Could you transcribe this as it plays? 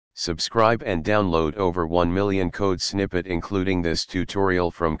Subscribe and download over 1 million code snippet including this tutorial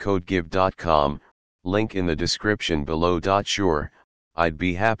from codegive.com, link in the description below. Sure, I'd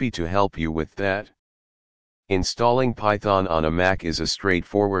be happy to help you with that. Installing Python on a Mac is a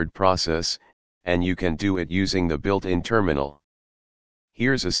straightforward process, and you can do it using the built-in terminal.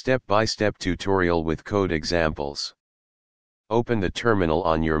 Here's a step-by-step tutorial with code examples. Open the terminal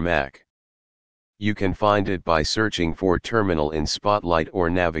on your Mac. You can find it by searching for terminal in Spotlight or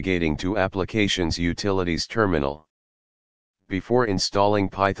navigating to Applications Utilities Terminal. Before installing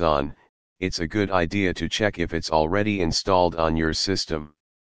Python, it's a good idea to check if it's already installed on your system.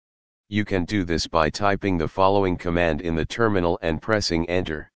 You can do this by typing the following command in the terminal and pressing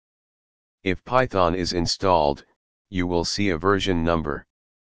Enter. If Python is installed, you will see a version number.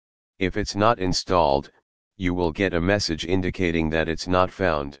 If it's not installed, you will get a message indicating that it's not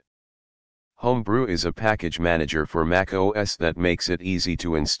found. Homebrew is a package manager for macOS that makes it easy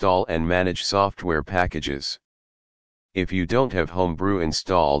to install and manage software packages. If you don't have Homebrew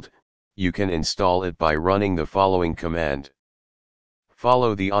installed, you can install it by running the following command.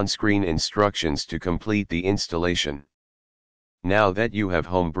 Follow the on-screen instructions to complete the installation. Now that you have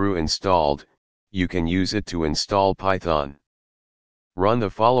Homebrew installed, you can use it to install Python. Run the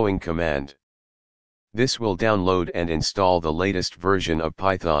following command. This will download and install the latest version of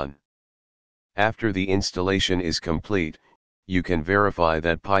Python. After the installation is complete, you can verify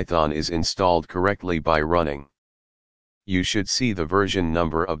that Python is installed correctly by running. You should see the version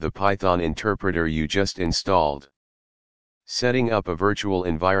number of the Python interpreter you just installed. Setting up a virtual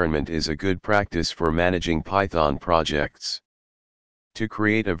environment is a good practice for managing Python projects. To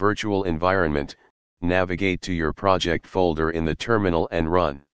create a virtual environment, navigate to your project folder in the terminal and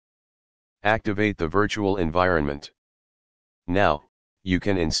run. Activate the virtual environment. Now, you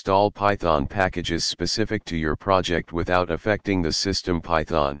can install Python packages specific to your project without affecting the system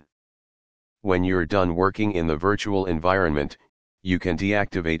Python. When you're done working in the virtual environment, you can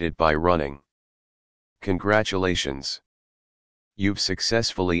deactivate it by running. Congratulations! You've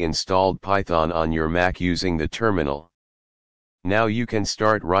successfully installed Python on your Mac using the terminal. Now you can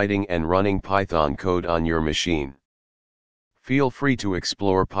start writing and running Python code on your machine. Feel free to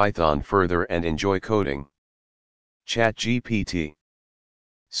explore Python further and enjoy coding. ChatGPT.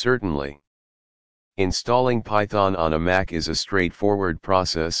 Certainly. Installing Python on a Mac is a straightforward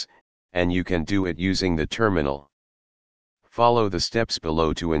process, and you can do it using the terminal. Follow the steps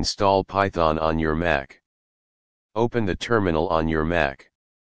below to install Python on your Mac. Open the terminal on your Mac.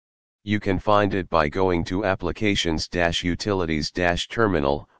 You can find it by going to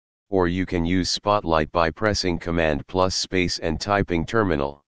Applications-Utilities-Terminal, or you can use Spotlight by pressing Command plus space and typing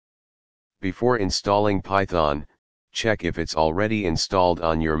terminal. Before installing Python, check if it's already installed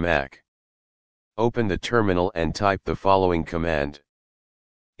on your Mac. Open the terminal and type the following command.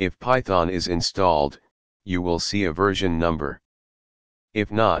 If Python is installed, you will see a version number.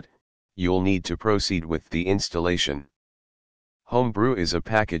 If not, you'll need to proceed with the installation. Homebrew is a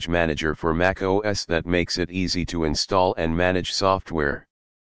package manager for macOS that makes it easy to install and manage software.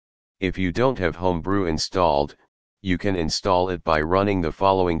 If you don't have Homebrew installed, you can install it by running the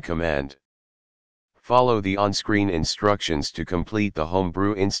following command. Follow the on-screen instructions to complete the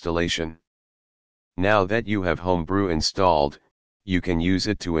Homebrew installation. Now that you have Homebrew installed, you can use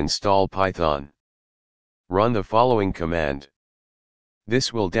it to install Python. Run the following command.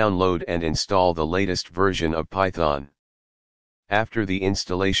 This will download and install the latest version of Python. After the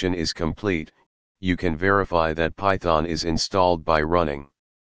installation is complete, you can verify that Python is installed by running.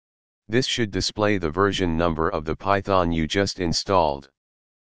 This should display the version number of the Python you just installed.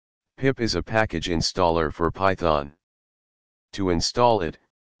 Pip is a package installer for Python. To install it,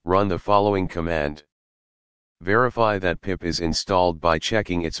 run the following command. Verify that pip is installed by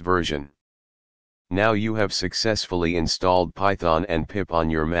checking its version. Now you have successfully installed Python and pip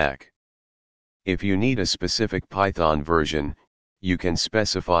on your Mac. If you need a specific Python version, you can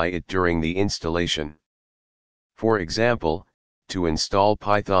specify it during the installation. For example, to install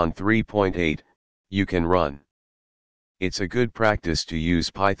Python 3.8, you can run. It's a good practice to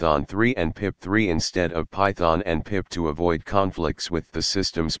use Python 3 and pip 3 instead of Python and pip to avoid conflicts with the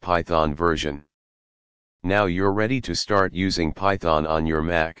system's Python version. Now you're ready to start using Python on your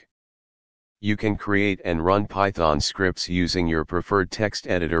Mac. You can create and run Python scripts using your preferred text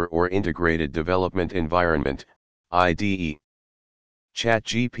editor or integrated development environment, IDE.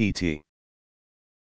 ChatGPT.